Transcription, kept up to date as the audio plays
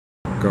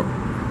Go.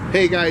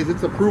 Hey guys,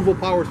 it's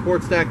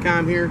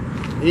ApprovalPowersports.com here.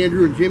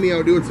 Andrew and Jimmy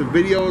out doing some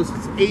videos.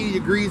 It's 80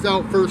 degrees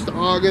out, 1st of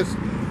August.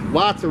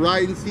 Lots of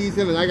riding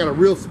season, and I got a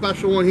real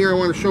special one here I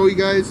want to show you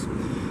guys.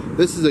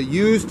 This is a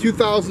used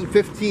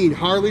 2015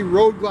 Harley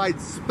Road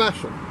Glide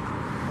Special,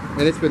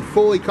 and it's been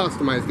fully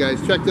customized,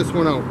 guys. Check this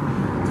one out.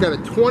 It's got a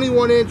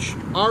 21-inch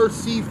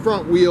RC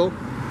front wheel,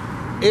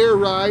 air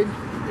ride,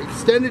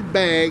 extended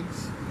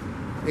bags,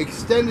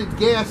 extended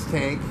gas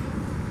tank,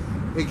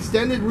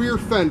 extended rear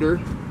fender.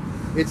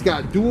 It's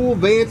got dual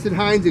Vance and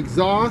Hines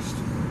exhaust,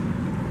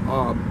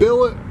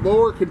 billet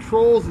lower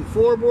controls and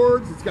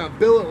floorboards. It's got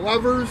billet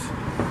levers,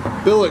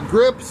 billet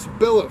grips,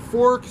 billet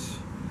forks.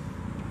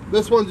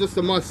 This one's just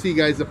a must-see,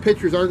 guys. The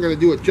pictures aren't going to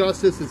do it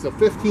justice. It's a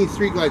 15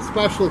 Street Glide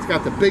Special. It's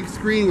got the big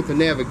screen with the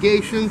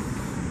navigation.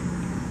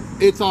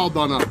 It's all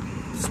done up.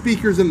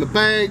 Speakers in the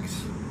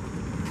bags.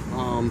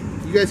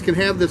 You guys can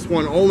have this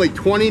one only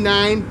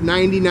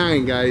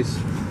 $29.99, guys.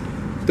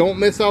 Don't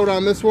miss out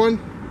on this one.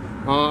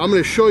 I'm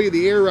going to show you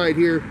the air ride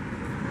here,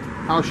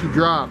 how she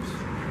drops.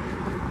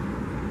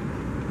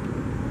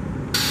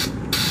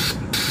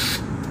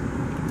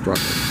 Drop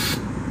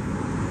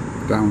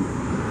it. Down.